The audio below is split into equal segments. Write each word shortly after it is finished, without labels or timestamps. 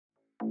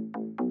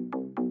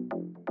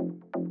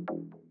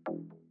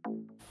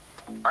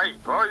Hi,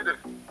 how are you doing?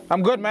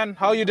 I'm good, man.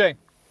 How are you doing?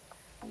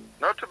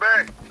 Not too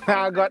bad.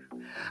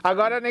 I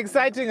got an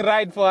exciting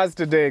ride for us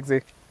today,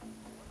 Xie.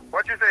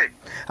 What you say?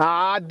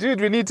 Dude,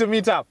 we need to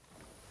meet up.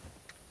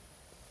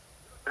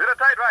 Is it a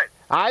tight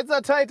ride? It's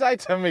a tight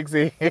item,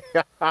 Xie.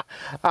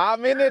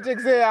 I'm in it,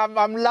 Xie.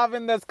 I'm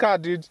loving this car,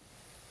 dude.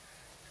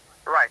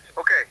 Right,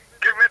 okay.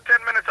 Give me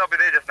 10 minutes, I'll be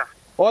there just now.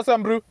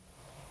 Awesome, bro.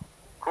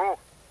 Cool.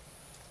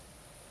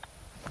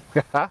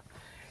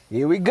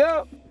 Here we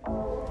go.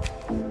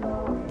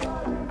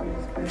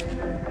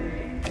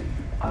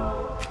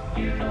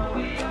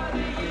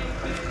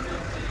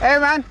 Hey,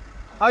 man.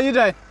 How you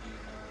doing?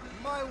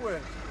 My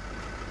word.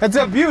 It's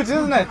a beaut,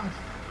 isn't it?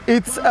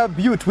 It's a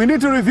beaut. We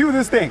need to review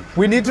this thing.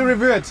 We need to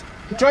review it.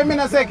 Join me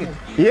in a second.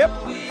 Yep.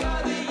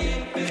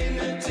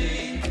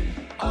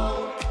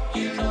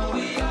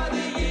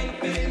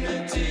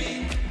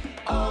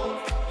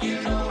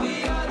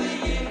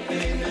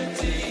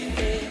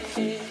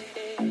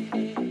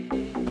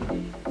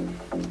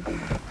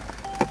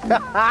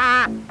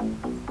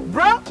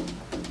 Bro,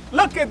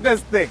 look at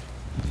this thing.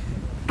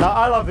 Now,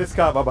 I love this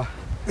car, Baba.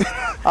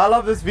 I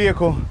love this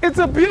vehicle. It's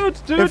a beaut,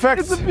 dude. In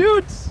fact, it's a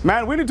beaut.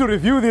 Man, we need to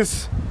review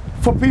this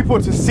for people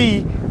to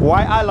see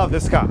why I love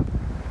this car.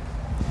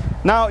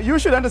 Now, you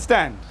should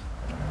understand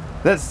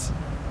that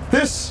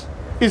this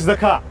is the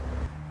car.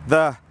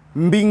 The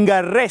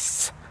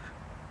Mugaris,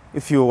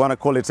 if you want to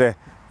call it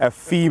a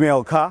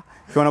female car.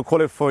 If you want to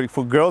call it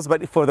for girls,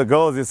 but for the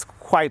girls, it's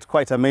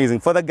quite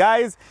amazing. For the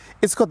guys,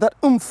 it's got that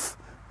oomph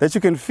that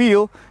you can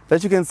feel,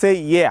 that you can say,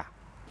 yeah,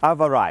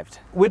 I've arrived.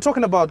 We're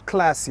talking about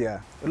class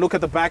here. Look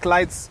at the back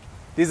lights.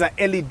 These are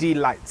LED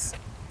lights,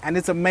 and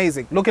it's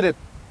amazing. Look at it.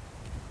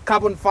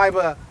 Carbon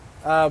fiber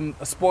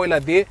spoiler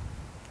there.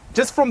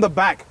 Just from the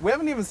back. We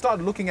haven't even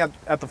started looking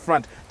at the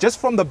front. Just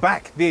from the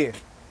back there.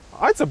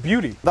 Oh, it's a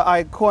beauty. The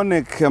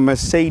iconic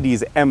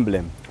Mercedes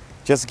emblem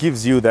just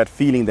gives you that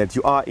feeling that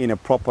you are in a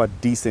proper,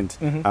 decent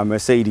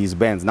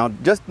Mercedes-Benz. Now,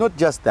 not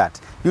just that.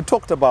 You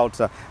talked about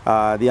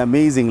the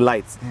amazing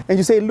lights. And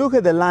you say, look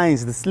at the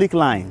lines, the slick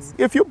lines.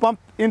 If you bump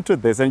into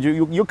this and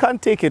you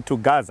can't take it to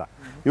Gaza,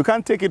 you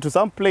can't take it to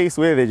some place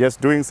where they're just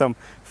doing some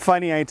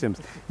funny items.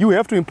 You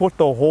have to import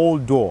the whole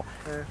door.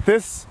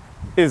 This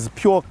is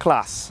pure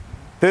class.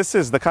 This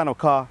is the kind of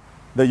car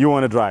that you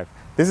want to drive.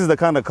 This is the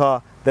kind of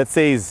car that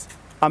says,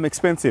 I'm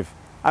expensive.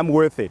 I'm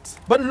worth it.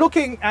 But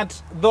looking at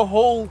the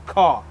whole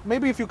car,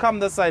 maybe if you come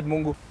this side,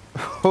 Mungu.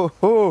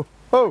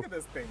 Look at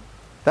this thing.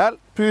 That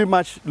pretty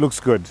much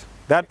looks good.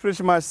 That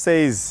pretty much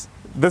says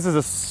this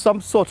is some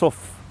sort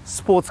of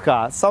sports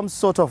car, some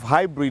sort of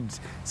hybrid,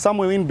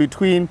 somewhere in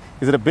between.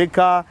 Is it a big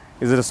car?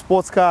 Is it a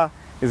sports car?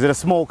 Is it a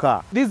small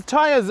car? These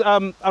tires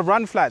are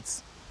run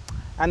flats,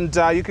 and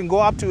you can go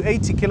up to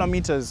 80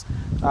 kilometers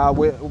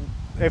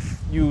if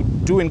you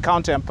do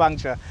encounter a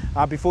puncture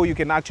before you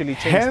can actually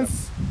change them.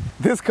 Hence,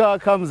 this car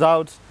comes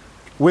out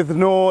with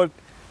no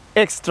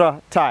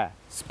extra tire,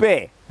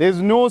 spare. There's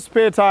no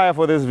spare tire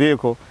for this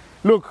vehicle.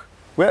 Look,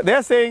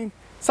 they're saying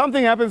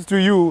something happens to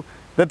you,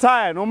 the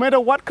tire, no matter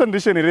what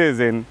condition it is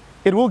in,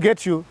 it will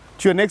get you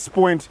to your next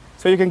point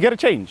so you can get a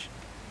change.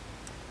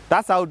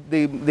 That's how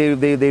they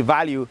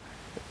value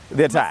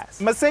their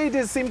tires.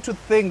 Mercedes seem to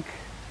think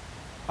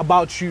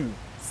about you,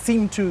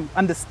 seem to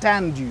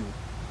understand you.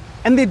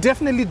 And they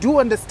definitely do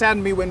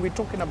understand me when we're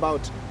talking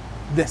about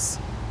this.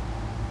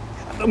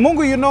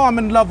 Mungu, you know I'm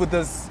in love with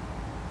this.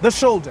 The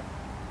shoulder.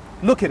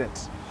 Look at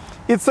it.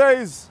 It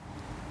says,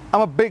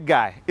 I'm a big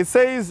guy. It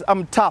says,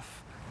 I'm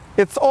tough.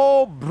 It's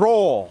all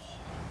brawl.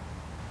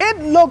 It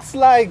looks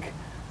like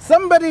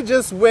somebody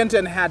just went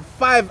and had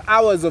 5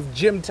 hours of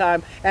gym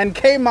time and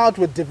came out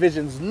with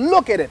divisions.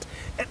 Look at it.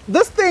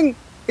 This thing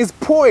is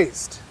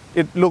poised.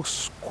 It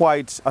looks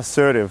quite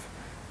assertive,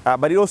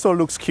 but it also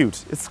looks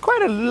cute. It's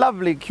quite a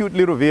lovely, cute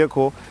little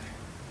vehicle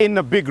in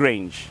a big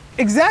range.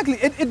 Exactly.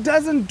 It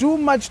doesn't do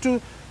much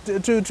to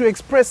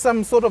express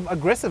some sort of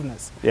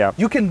aggressiveness. Yeah.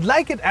 You can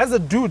like it as a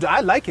dude. I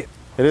like it.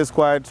 It is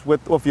quite,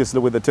 obviously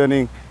with the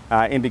turning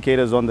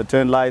indicators on the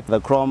turn light,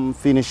 the chrome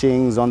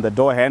finishings on the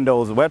door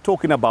handles. We're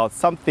talking about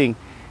something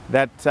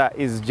that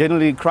is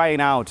generally crying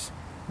out,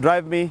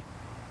 drive me,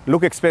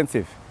 look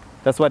expensive.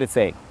 That's what it's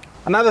saying.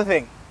 Another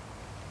thing.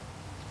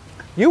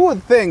 You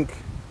would think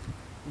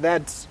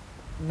that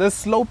the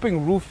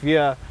sloping roof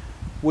here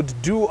would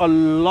do a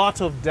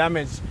lot of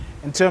damage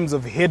in terms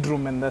of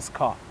headroom in this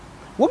car.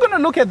 We're going to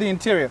look at the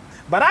interior,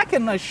 but I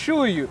can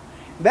assure you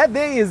that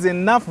there is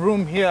enough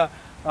room here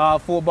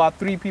for about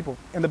 3 people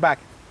in the back.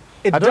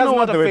 I don't know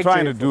what they were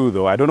trying to do,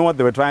 though.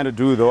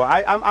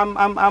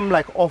 I'm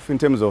like off in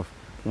terms of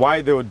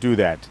why they would do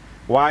that.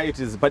 Why it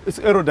is, but it's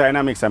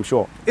aerodynamics, I'm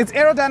sure. It's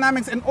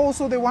aerodynamics, and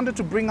also they wanted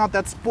to bring out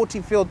that sporty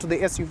feel to the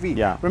SUV.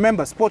 Yeah.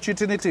 Remember, sport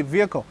utility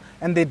vehicle,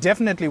 and they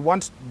definitely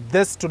want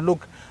this to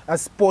look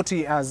as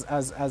sporty as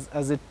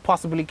it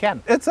possibly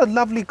can. It's a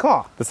lovely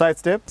car. The side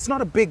step? It's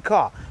not a big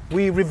car.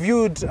 We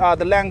reviewed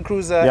the Land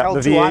Cruiser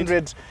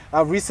L200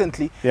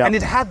 recently, and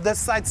it had this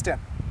side step.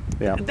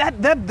 Yeah.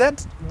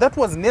 That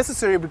was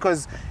necessary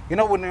because, you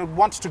know, when you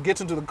want to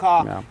get into the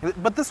car, Yeah.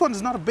 but this one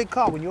is not a big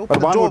car. When you open But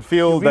the one door, would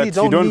feel that you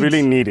don't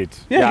really need it.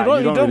 Yeah,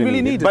 you don't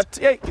really need it. But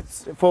yeah,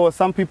 it's for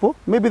some people,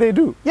 maybe they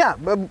do. Yeah,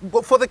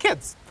 but for the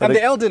kids and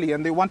the elderly,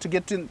 and they want to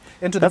get into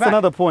the That's back.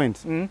 another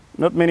point.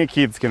 Not many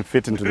kids can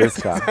fit into this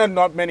car.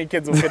 Not many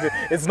kids will fit it.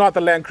 It's not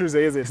the Land Cruiser,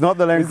 is it? It's not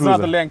the Land Cruiser. It's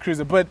not the Land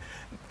Cruiser, but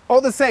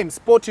all the same,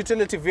 sport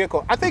utility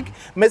vehicle. I think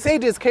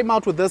Mercedes came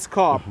out with this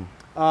car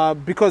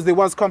because there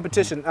was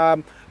competition.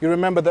 You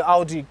remember the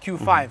Audi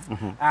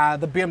Q5,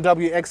 the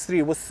BMW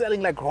X3 was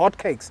selling like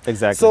hotcakes.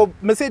 Exactly. So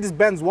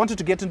Mercedes-Benz wanted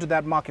to get into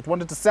that market,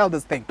 wanted to sell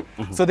this thing.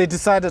 So they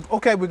decided,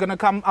 okay, we're going to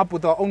come up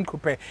with our own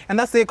coupe. And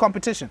that's their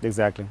competition.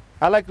 Exactly.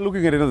 I like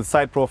looking at it on the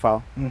side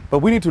profile, but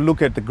we need to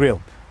look at the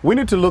grille. We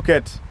need to look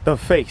at the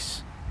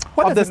face.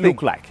 What does it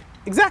look like?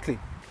 Exactly.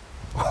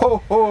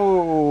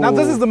 Oh. Now,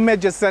 this is the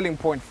major selling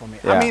point for me.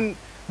 Yeah. I mean,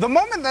 the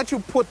moment that you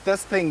put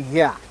this thing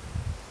here,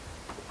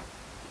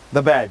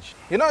 the badge.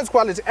 you know it's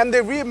quality. And they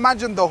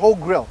reimagined the whole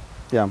grille.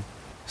 Yeah.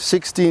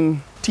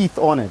 16 teeth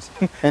on it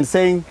and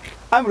saying,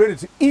 I'm ready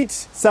to eat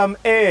some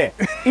air,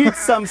 eat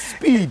some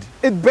speed.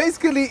 It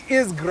basically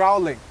is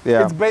growling.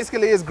 Yeah. It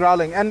basically is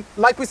growling. And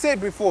like we said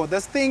before,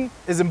 this thing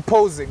is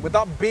imposing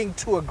without being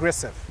too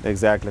aggressive.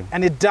 Exactly.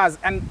 And it does.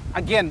 And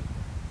again,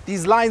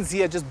 these lines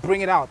here just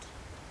bring it out.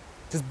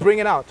 Just bring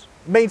it out.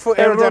 Made for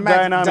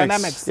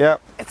aerodynamics. Yeah.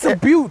 It's a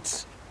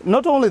beaut.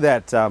 Not only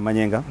that,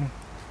 Manyenga,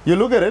 you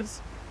look at it,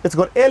 it's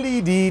got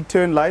LED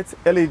turn lights,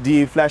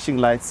 LED flashing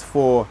lights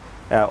for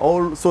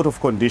all sort of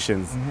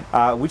conditions,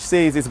 which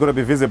says it's going to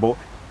be visible,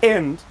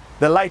 and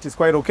the light is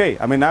quite okay.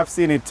 I mean, I've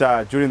seen it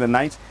during the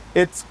night.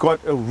 It's got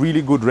a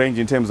really good range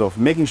in terms of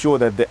making sure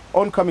that the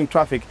oncoming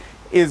traffic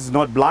is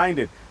not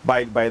blinded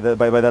by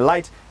the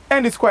light,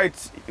 and it's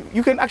quite,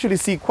 you can actually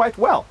see quite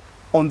well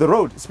on the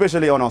road,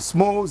 especially on our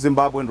small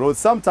Zimbabwean roads.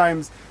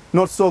 Sometimes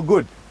not so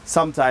good,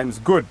 sometimes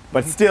good,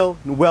 but still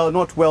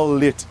not well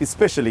lit,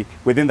 especially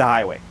within the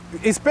highway.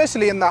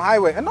 Especially in the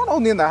highway, and not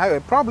only in the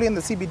highway, probably in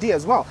the CBD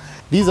as well.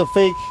 These are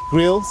fake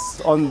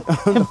grills on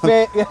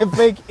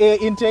Fake air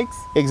intakes.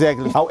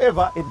 Exactly.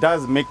 However, it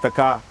does make the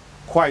car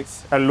quite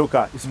a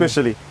looker,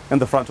 especially in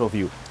the front of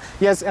you.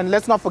 Yes, and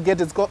let's not forget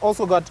it's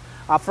also got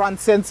front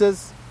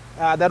sensors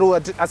that will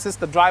assist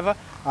the driver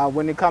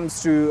when it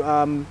comes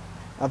to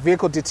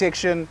vehicle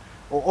detection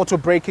or auto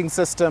braking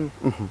system.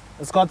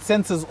 It's got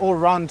sensors all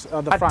around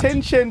the front.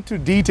 Attention to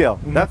detail.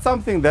 That's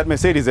something that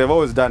Mercedes have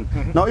always done.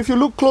 Now, if you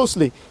look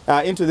closely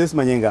into this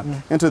Manyenga,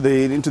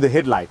 into the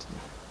headlight,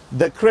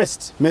 the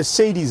crest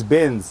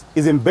Mercedes-Benz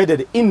is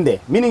embedded in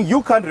there, meaning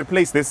you can't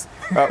replace this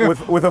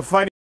with a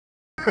funny.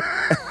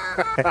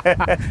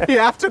 You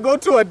have to go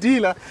to a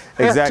dealer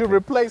Exactly. to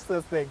replace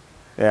this thing.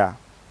 Yeah.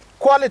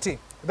 Quality.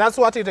 That's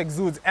what it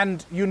exudes,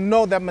 and you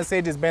know that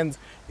Mercedes-Benz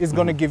is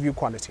going to give you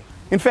quality.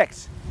 In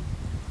fact,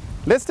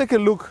 let's take a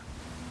look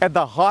at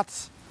the heart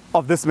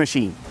of this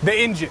machine. The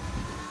engine.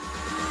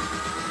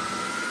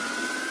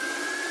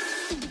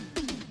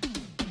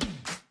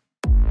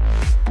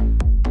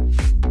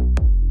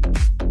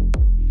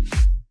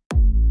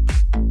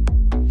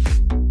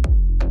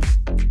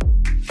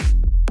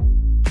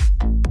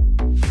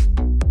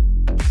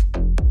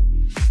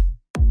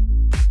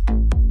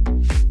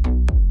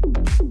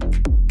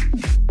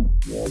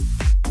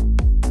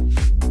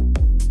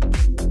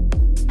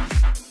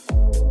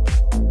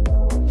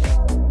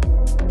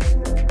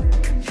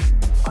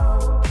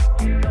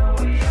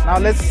 Now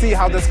let's see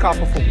how this car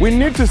performs. We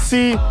need to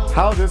see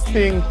how this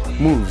thing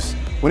moves.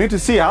 We need to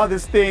see how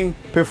this thing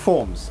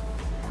performs.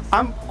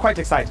 I'm quite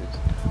excited.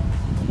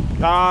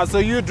 So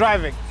you're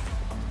driving.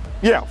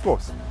 Yeah, of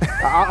course.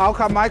 How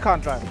come I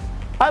can't drive?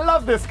 I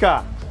love this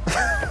car.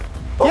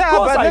 Yeah,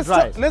 course but I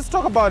drive. let's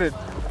talk about it.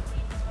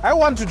 I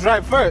want to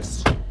drive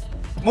first.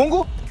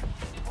 Mungu?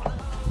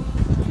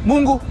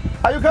 Mungu?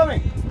 Are you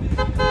coming?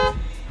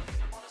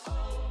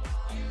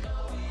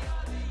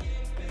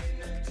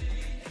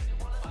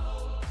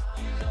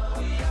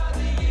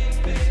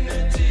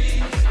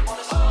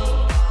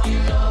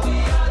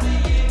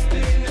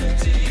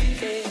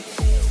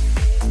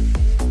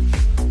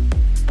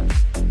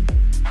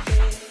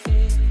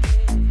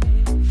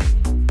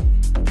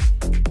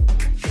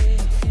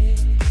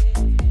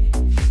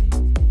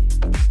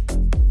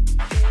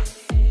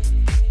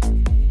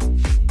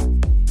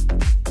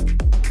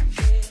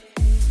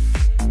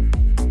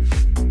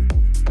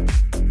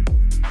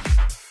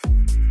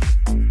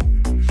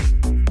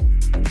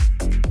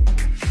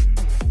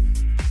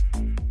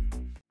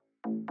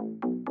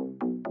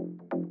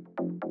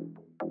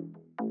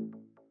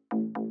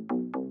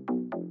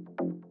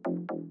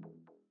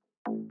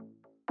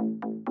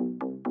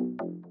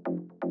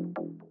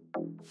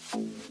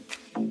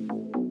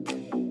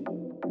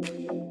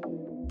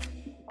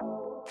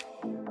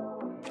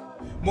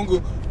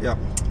 Mungu, Yeah.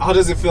 how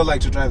does it feel like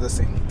to drive this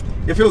thing?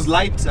 It feels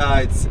light.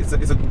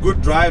 It's a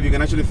good drive. You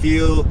can actually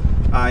feel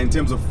in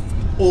terms of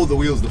all the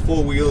wheels, the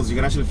four wheels, you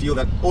can actually feel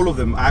that all of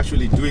them are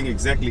actually doing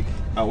exactly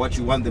what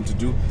you want them to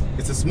do.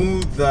 It's a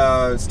smooth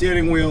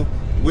steering wheel,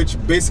 which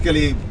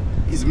basically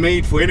is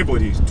made for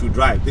anybody to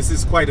drive. This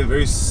is quite a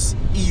very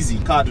easy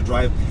car to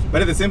drive,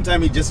 but at the same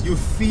time, you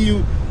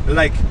feel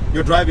like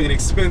you're driving an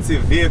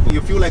expensive vehicle.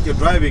 You feel like you're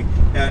driving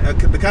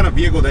the kind of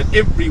vehicle that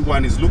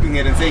everyone is looking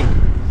at and saying,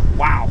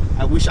 wow,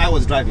 I wish I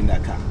was driving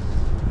that car.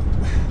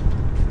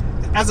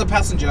 As a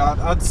passenger,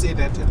 I'd say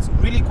that it's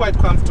really quite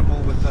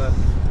comfortable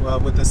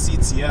with the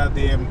seats here.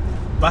 They're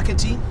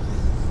buckety.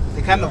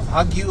 They kind of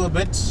hug you a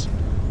bit,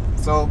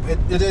 so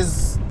it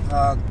is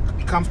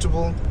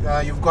comfortable.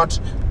 You've got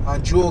a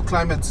dual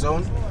climate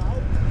zone.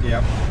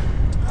 Yeah.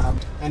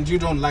 And you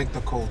don't like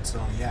the cold, so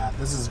yeah,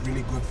 this is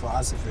really good for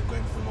us if we're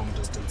going for long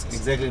distances.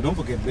 Exactly. Don't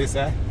forget this,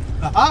 eh?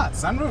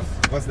 Sunroof.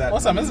 What's that?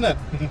 Awesome, isn't it?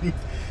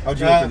 How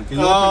do you open?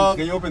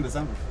 Can you open the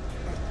sunroof?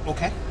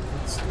 Okay.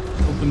 Let's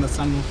open the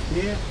sunroof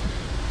here.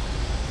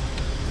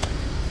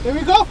 There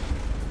we go.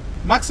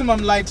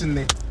 Maximum light in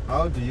there.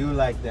 How do you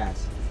like that?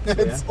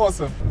 It's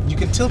awesome. You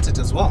can tilt it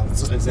as well.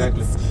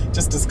 Exactly.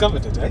 Just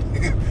discovered it, eh? You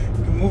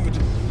can move it,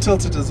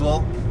 tilt it as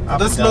well.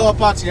 This and down. lower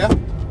part here,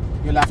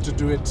 you'll have to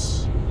do it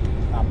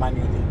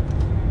manually.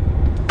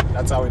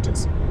 That's how it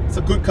is. It's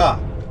a good car.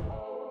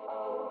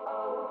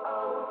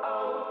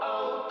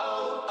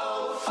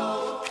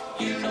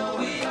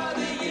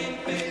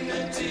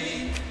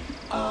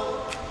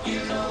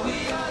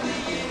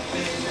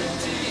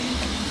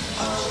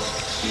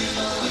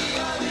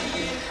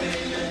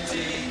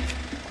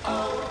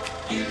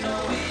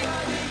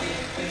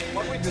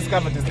 What we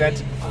discovered is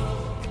that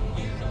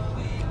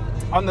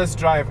on this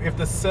drive, if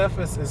the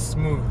surface is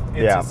smooth,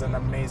 it is an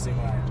amazing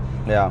ride.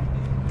 Yeah.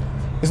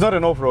 It's not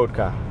an off-road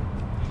car.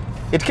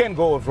 It can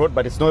go off-road,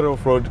 but it's not an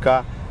off-road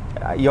car.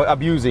 You're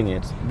abusing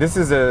it. This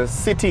is a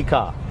city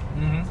car.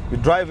 You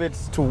drive it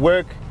to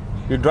work,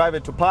 you drive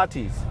it to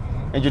parties,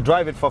 and you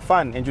drive it for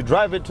fun, and you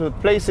drive it to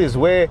places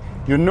where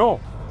you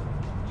know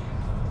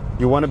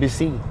you want to be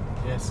seen.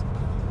 Yes.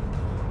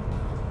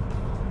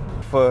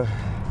 For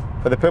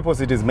the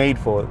purpose it is made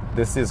for,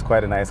 this is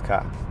quite a nice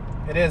car.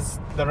 It is.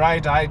 The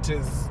ride height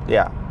is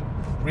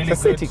really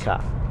it's a good. city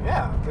car.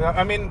 Yeah.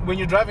 I mean, when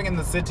you're driving in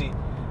the city,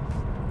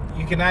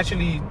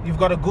 you've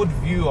got a good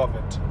view of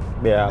it.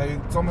 Yeah.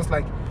 It's almost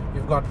like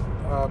you've got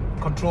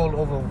control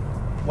over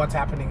what's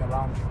happening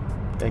around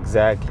you.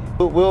 Exactly.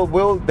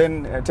 We'll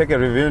then take a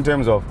review in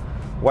terms of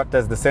what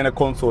does the center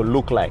console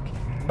look like.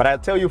 But I'll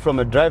tell you from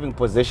a driving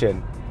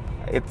position,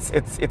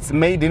 it's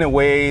made in a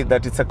way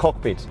that it's a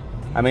cockpit.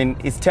 I mean,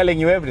 it's telling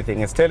you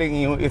everything. It's telling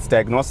you its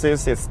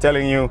diagnosis. It's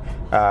telling you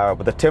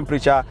the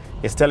temperature.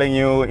 It's telling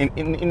you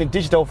in a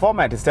digital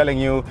format. It's telling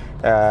you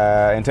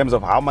in terms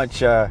of how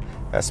much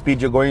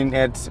speed you're going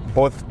at,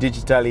 both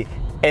digitally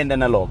and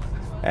analog,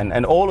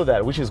 and all of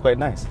that, which is quite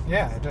nice.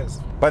 Yeah, it is.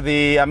 But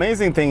the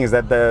amazing thing is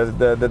that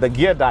the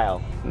gear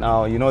dial,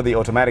 now you know the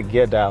automatic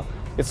gear dial,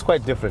 it's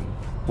quite different.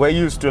 We're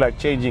used to like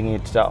changing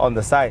it on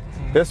the side.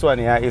 This one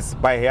here is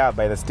by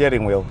the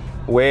steering wheel,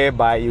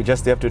 whereby you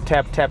just have to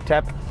tap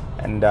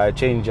and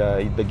change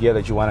the gear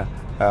that you want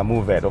to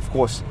move at. Of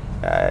course,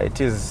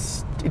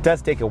 it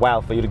does take a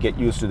while for you to get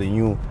used to the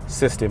new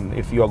system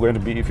if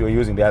you're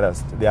using the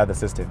other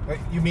system.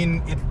 You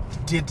mean it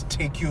did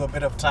take you a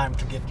bit of time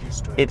to get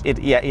used to it?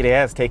 It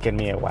has taken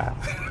me a while.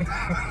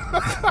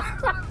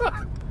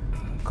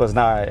 Because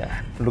now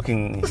I'm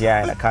looking here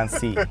and I can't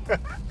see.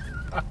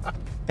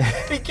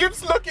 He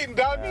keeps looking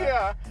down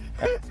here.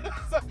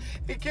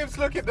 He keeps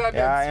looking down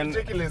here. It's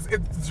ridiculous.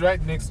 It's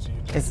right next to you.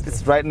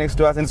 It's right next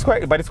to us, and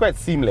it's quite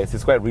seamless.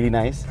 It's quite really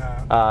nice.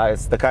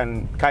 It's the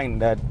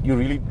kind that you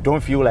really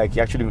don't feel like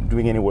you're actually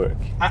doing any work.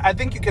 I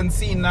think you can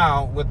see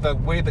now with the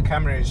way the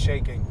camera is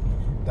shaking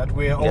that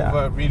we're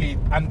over really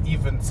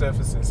uneven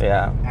surfaces.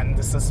 Yeah. And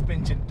the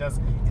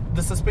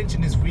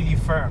suspension is really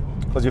firm.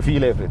 Because you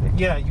feel everything.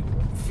 Yeah, you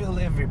feel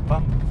every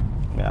bump.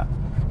 Yeah.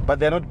 But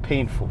they're not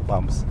painful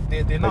bumps.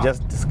 They're not. They're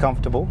just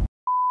discomfortable.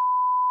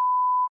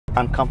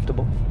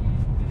 Uncomfortable.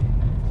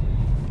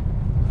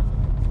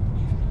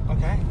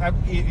 Okay.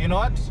 You know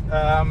what?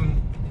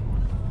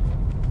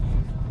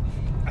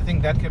 I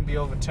think that can be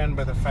overturned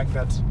by the fact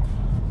that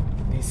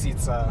these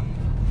seats are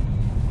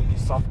really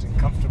soft and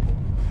comfortable.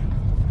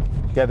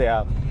 Yeah, they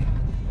are.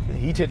 The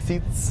heated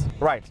seats.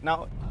 Right.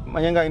 Now,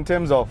 Manyanga, in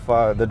terms of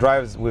the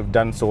drives we've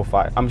done so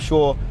far, I'm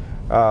sure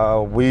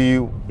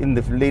in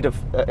the later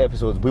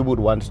episodes, we would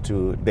want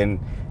to then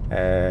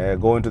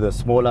go into the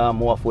smaller,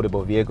 more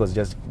affordable vehicles,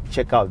 just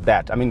check out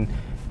that. I mean,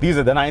 these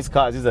are the nice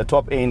cars, these are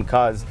top-end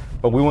cars,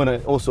 but we want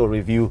to also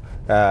review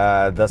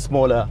the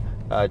smaller,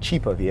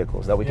 cheaper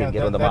vehicles that we can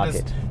get on the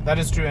market. That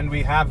is true, and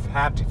we have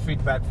had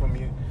feedback from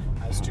you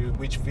as to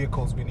which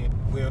vehicles we need.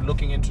 We're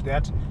looking into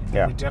that,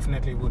 and we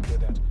definitely would do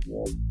that.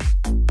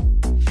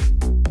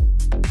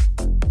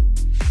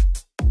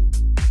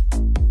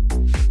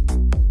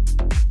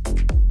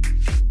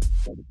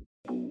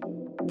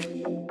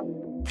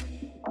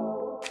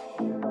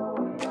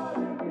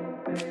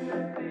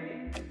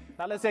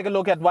 Now let's take a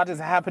look at what is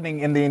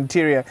happening in the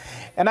interior.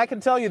 And I can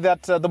tell you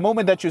that the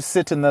moment that you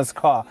sit in this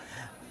car,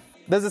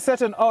 there's a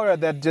certain aura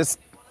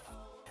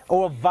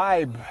or a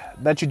vibe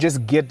that you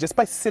just get just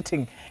by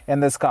sitting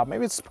in this car.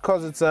 Maybe it's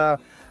because it's a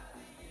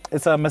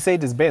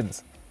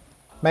Mercedes-Benz.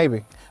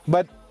 maybe.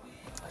 But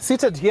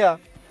seated here,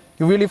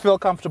 you really feel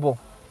comfortable.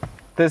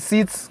 The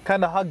seats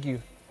kind of hug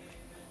you.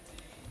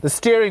 The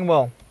steering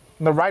wheel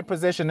in the right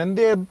position, and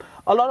there are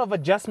a lot of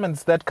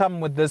adjustments that come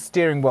with this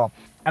steering wheel.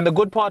 And the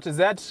good part is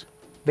that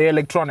they're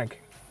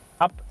electronic.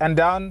 Up and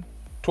down,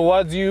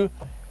 towards you,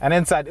 and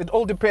inside. It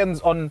all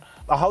depends on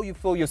how you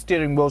feel your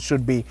steering wheel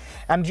should be.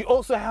 And you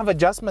also have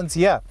adjustments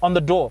here on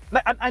the door.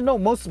 I know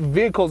most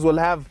vehicles will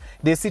have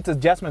their seat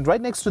adjustment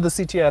right next to the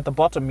seat here at the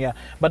bottom here.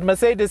 But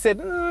Mercedes said,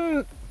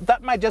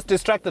 that might just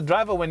distract the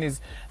driver when he's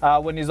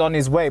on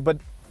his way. But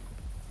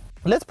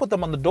let's put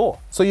them on the door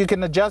so you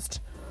can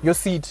adjust your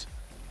seat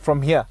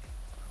from here,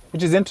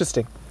 which is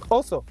interesting.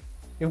 Also,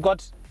 you've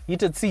got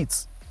heated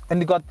seats, and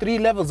you've got 3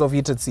 levels of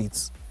heated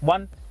seats.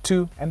 1,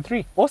 2, and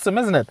 3. Awesome,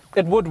 isn't it?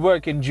 It would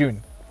work in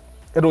June.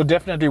 It will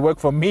definitely work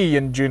for me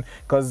in June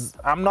because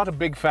I'm not a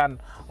big fan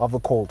of the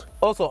cold.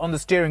 Also on the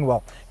steering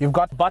wheel, you've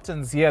got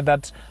buttons here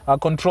that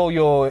control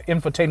your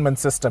infotainment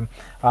system.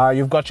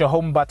 You've got your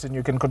home button,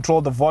 you can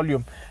control the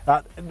volume.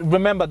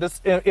 Remember,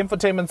 this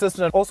infotainment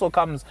system also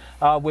comes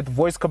with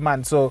voice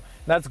command, so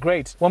that's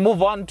great. We'll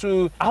move on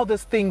to how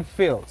this thing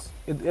feels.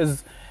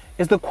 Is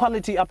the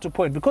quality up to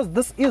point? Because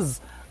this is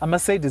a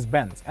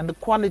Mercedes-Benz and the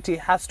quality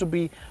has to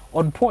be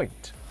on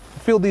point.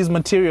 Feel these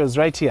materials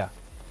right here.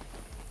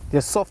 They're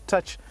soft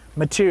touch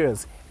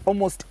materials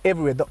almost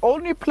everywhere. The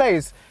only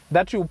place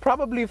that you'll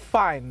probably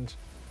find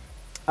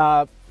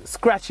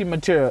scratchy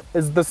material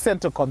is the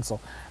center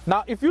console.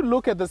 Now, if you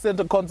look at the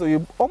center console,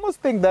 you almost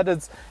think that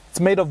it's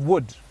made of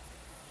wood.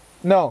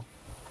 No,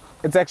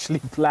 it's actually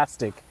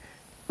plastic.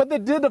 But they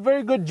did a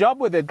very good job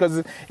with it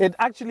because it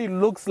actually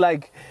looks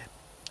like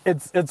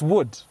it's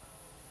wood.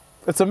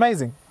 It's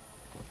amazing.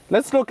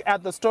 Let's look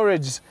at the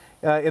storage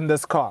in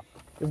this car.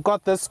 You've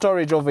got this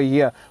storage over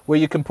here where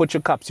you can put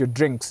your cups, your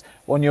drinks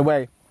on your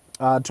way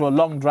to a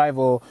long drive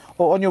or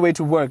on your way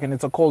to work and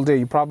it's a cold day.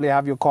 You probably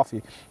have your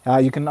coffee.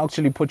 You can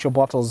actually put your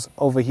bottles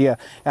over here.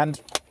 And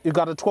you've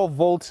got a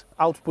 12-volt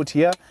output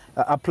here,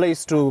 a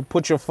place to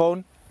put your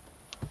phone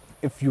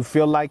if you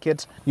feel like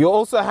it. You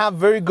also have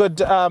very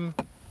good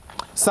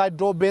side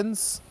door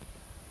bins.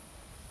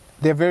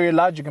 They're very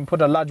large. You can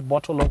put a large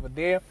bottle over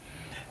there.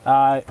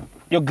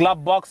 Your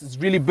glove box is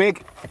really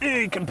big.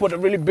 You can put a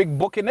really big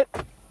book in it.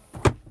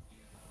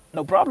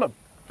 No problem.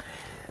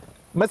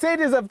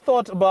 Mercedes have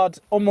thought about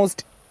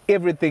almost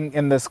everything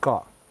in this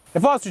car.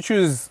 If I was to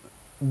choose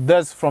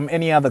this from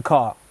any other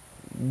car,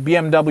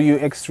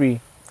 BMW X3,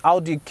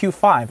 Audi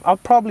Q5, I'll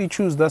probably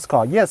choose this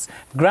car. Yes,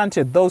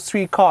 granted, those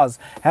 3 cars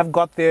have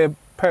got their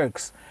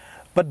perks,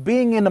 but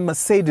being in a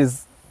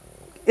Mercedes,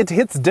 it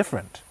hits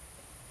different.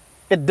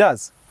 It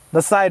does.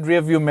 The side rear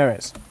view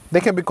mirrors,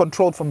 they can be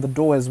controlled from the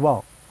door as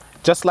well.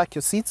 Just like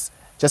your seats,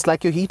 just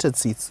like your heated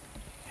seats.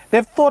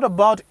 They've thought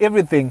about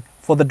everything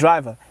for the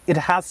driver. It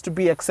has to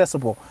be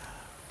accessible.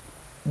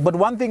 But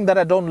one thing that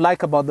I don't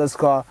like about this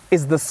car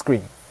is the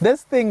screen.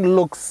 This thing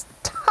looks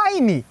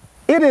tiny.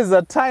 It is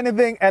a tiny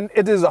thing and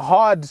it is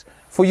hard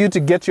for you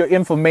to get your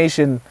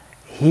information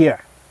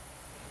here.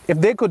 If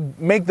they could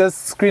make this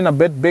screen a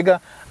bit bigger,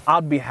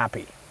 I'd be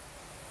happy.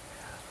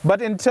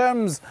 But in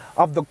terms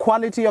of the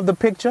quality of the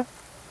picture,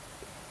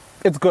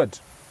 it's good.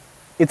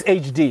 It's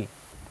HD.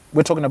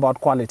 We're talking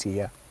about quality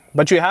here.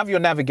 But you have your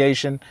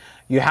navigation,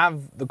 you have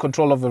the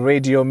control of the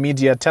radio,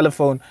 media,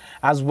 telephone,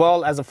 as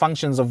well as the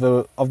functions of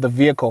the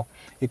vehicle.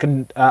 You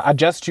can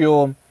adjust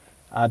your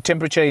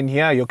temperature in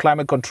here, your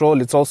climate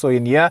control, it's also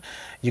in here.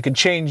 You can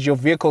change your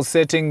vehicle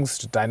settings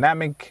to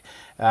dynamic.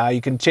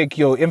 You can check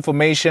your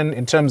information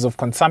in terms of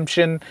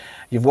consumption.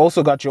 You've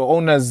also got your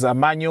owner's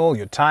manual,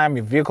 your time,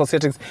 your vehicle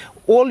settings.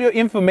 All your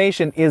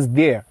information is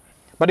there.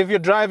 But if you're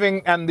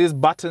driving and this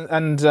button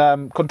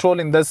and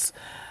controlling this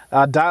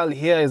dial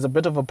here is a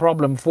bit of a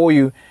problem for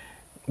you,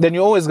 then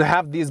you always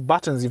have these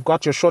buttons. You've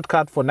got your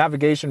shortcut for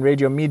navigation,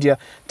 radio, media,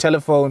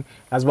 telephone,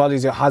 as well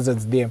as your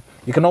hazards there.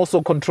 You can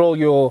also control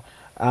your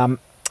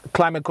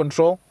climate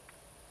control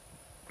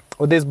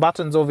with these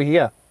buttons over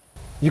here.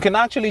 You can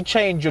actually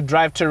change your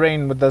drive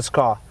terrain with this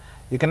car.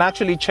 You can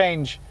actually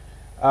change,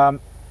 you've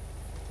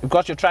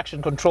got your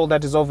traction control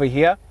that is over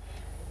here.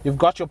 You've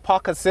got your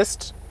park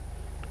assist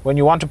when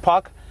you want to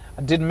park.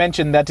 I did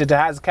mention that it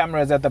has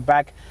cameras at the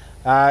back.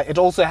 It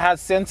also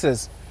has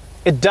sensors.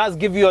 It does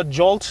give you a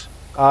jolt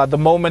the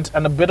moment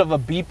and a bit of a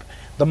beep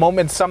the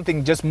moment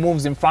something just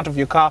moves in front of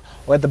your car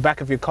or at the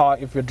back of your car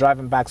if you're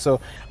driving back.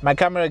 So my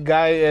camera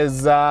guy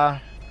is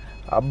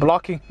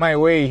blocking my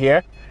way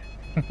here.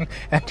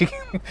 And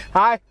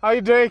hi, how are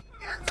you doing?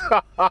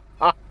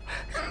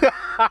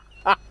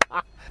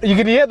 You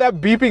can hear that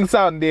beeping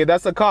sound there.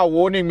 That's the car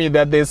warning me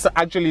that there's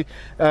actually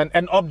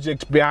an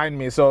object behind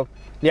me. So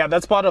yeah,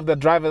 that's part of the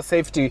driver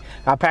safety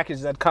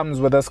package that comes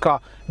with this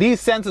car.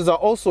 These sensors are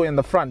also in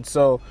the front.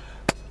 So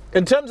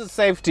in terms of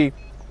safety,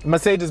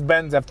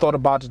 Mercedes-Benz have thought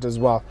about it as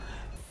well.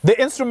 The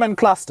instrument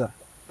cluster,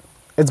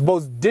 it's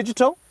both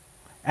digital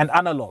and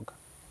analog.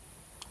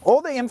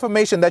 All the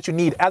information that you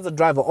need as a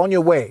driver on your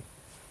way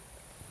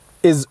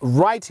is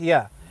right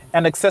here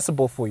and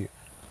accessible for you,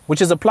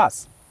 which is a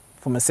plus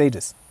for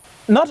Mercedes.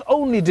 Not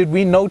only did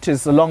we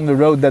notice along the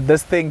road that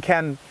this thing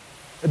can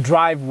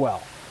drive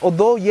well,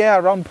 although yeah,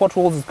 around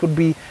potholes it could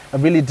be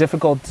really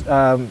difficult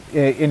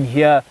in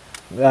here,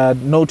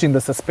 noting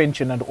the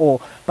suspension and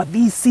all, but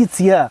these seats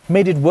here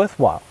made it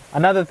worthwhile.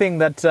 Another thing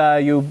that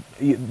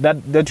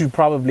that you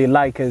probably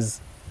like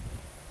is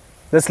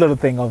this little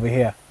thing over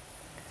here.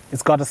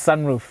 It's got a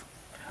sunroof,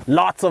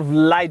 lots of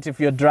light if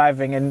you're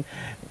driving, and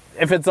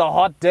if it's a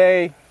hot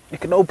day you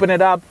can open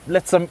it up,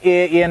 let some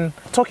air in.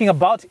 Talking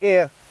about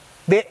air,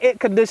 the air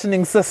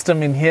conditioning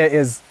system in here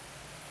is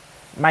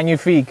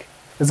magnifique.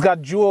 It's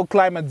got dual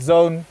climate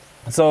zone,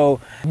 so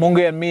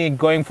Mungu and me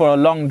going for a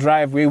long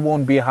drive, we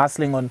won't be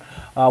hustling on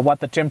what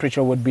the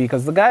temperature would be,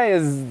 because the guy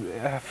is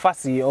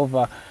fussy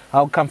over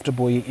how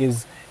comfortable he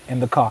is in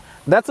the car.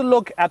 That's a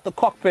look at the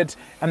cockpit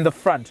and the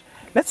front.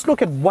 Let's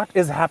look at what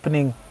is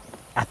happening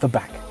at the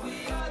back.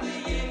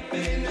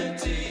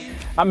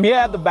 I'm here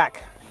at the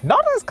back.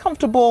 Not as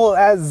comfortable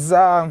as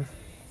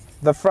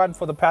the front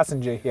for the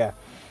passenger here,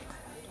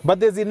 but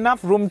there's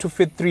enough room to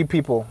fit 3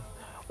 people,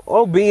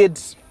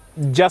 albeit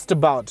just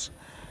about.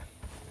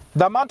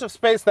 The amount of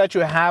space that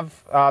you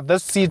have,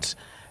 this seat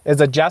is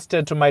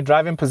adjusted to my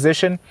driving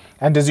position,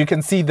 and as you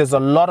can see, there's a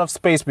lot of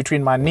space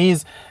between my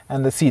knees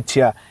and the seat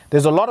here.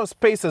 There's a lot of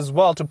space as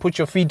well to put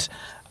your feet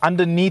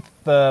underneath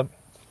the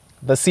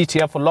seat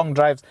here for long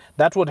drives.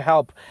 That would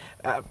help.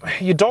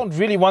 You don't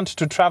really want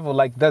to travel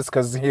like this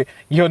because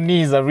your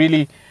knees are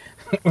really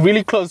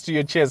really close to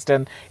your chest,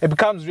 and it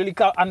becomes really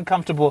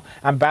uncomfortable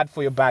and bad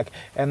for your back.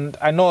 And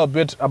I know a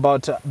bit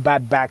about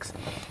bad backs.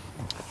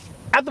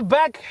 At the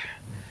back,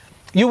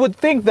 you would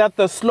think that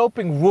the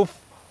sloping roof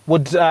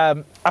would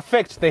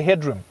affect the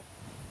headroom.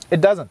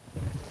 It doesn't.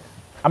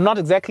 I'm not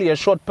exactly a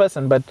short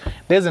person, but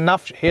there's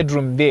enough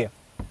headroom there.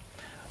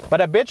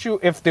 But I bet you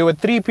if there were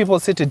 3 people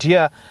seated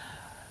here,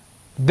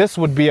 this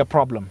would be a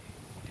problem.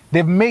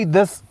 They've made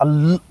this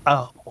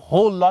a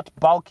whole lot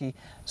bulky,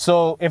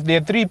 so if there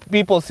are 3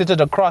 people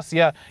seated across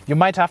here, you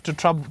might have to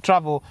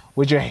travel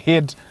with your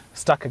head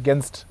stuck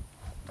against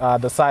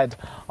the side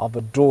of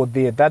the door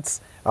there. That's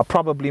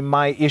probably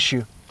my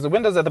issue. The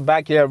windows at the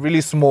back here are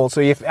really small, so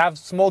if you have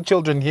small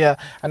children here,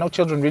 I know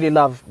children really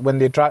love when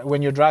you're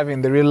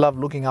driving, they really love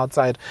looking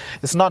outside.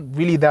 It's not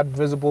really that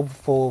visible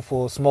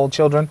for small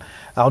children.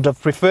 I would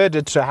have preferred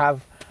it to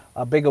have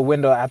a bigger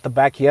window at the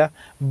back here.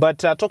 But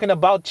talking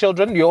about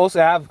children, you also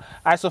have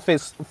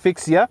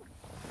ISOFIX here.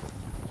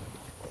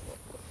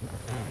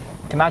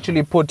 You can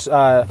actually put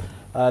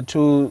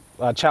 2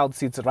 child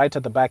seats right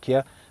at the back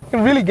here. You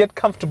can really get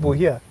comfortable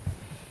here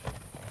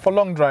for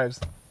long drives,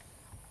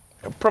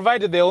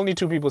 provided there are only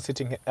 2 people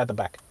sitting at the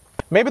back.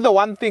 Maybe the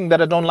one thing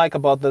that I don't like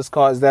about this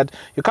car is that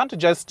you can't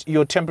adjust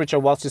your temperature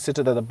whilst you sit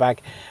at the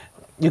back.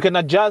 You can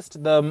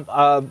adjust the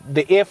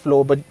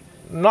airflow, but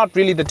not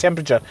really the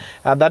temperature.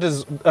 That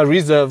is a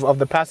reserve of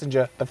the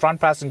passenger, the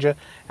front passenger,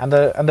 and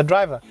the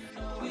driver.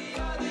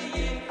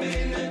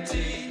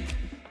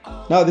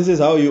 Now this is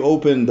how you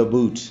open the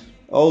boot.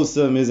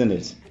 Awesome, isn't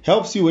it?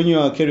 Helps you when you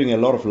are carrying a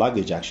lot of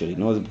luggage, actually,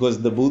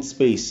 because the boot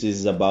space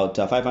is about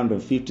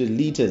 550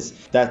 liters.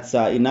 That's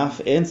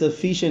enough and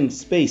sufficient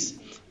space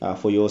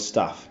for your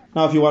stuff.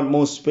 Now if you want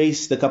more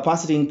space, the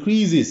capacity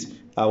increases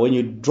when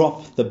you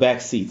drop the back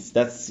seats.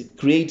 That's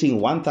creating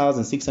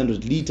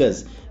 1,600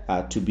 liters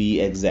to be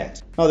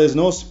exact. Now there's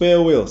no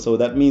spare wheel, so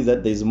that means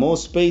that there's more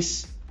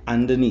space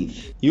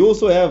underneath. You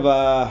also have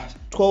a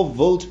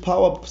 12-volt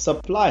power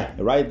supply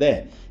right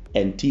there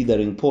and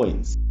tethering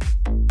points.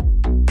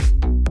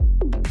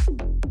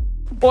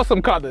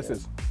 Awesome car this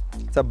is.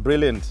 It's a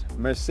brilliant.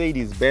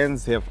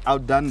 Mercedes-Benz have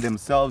outdone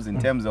themselves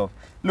in terms of,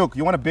 look,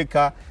 you want a big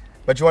car,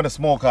 but you want a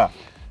small car.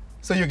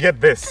 So you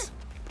get this.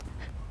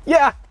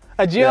 Yeah,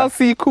 a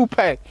GLC coupe.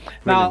 Brilliant.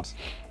 Now,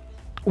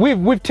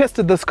 we've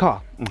tested this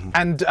car,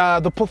 and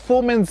the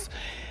performance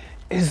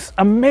is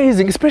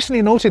amazing,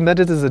 especially noting that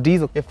it is a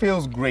diesel. It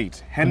feels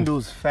great,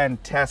 handles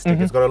fantastic.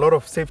 It's got a lot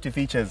of safety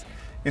features.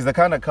 It's the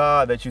kind of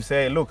car that you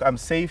say, look, I'm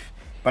safe,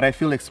 but I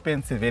feel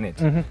expensive in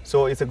it.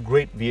 So it's a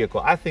great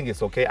vehicle. I think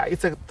it's okay.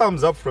 It's a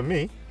thumbs up from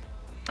me.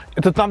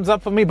 It's a thumbs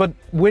up for me, but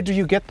where do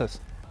you get this?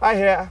 I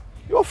hear,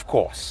 of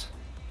course,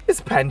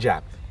 it's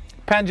Punjab.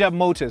 Punjab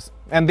Motors,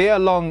 and they're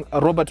along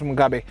Robert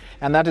Mugabe,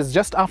 and that is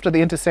just after the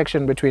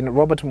intersection between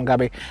Robert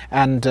Mugabe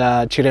and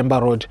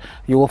Chiremba Road.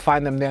 You will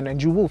find them there,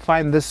 and you will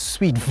find this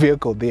sweet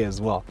vehicle there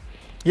as well.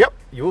 Yep,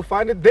 you will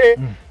find it there,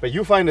 but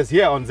you find us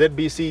here on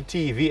ZBC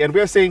TV, and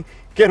we're saying,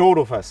 get hold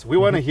of us. We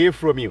want to hear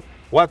from you.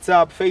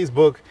 WhatsApp,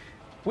 Facebook.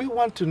 We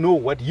want to know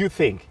what you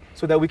think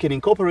so that we can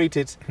incorporate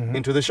it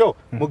into the show.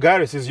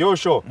 Mugaris is your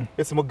show.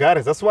 It's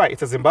Mugaris. That's why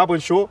it's a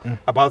Zimbabwean show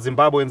about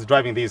Zimbabweans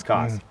driving these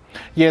cars.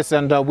 Yes,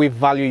 and we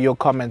value your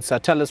comments.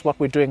 Tell us what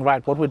we're doing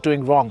right, what we're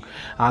doing wrong,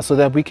 so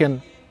that we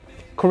can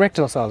correct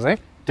ourselves, eh?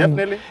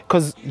 Definitely.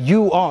 Because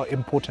you are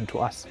important to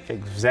us.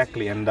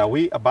 Exactly. And are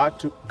we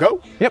about to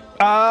go? Yep.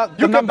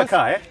 You get the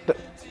car, eh?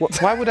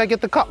 Why would I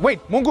get the car? Wait,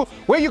 Mungu,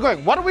 where are you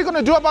going? What are we going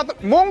to do about the...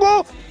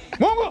 Mungu!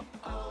 Mungu!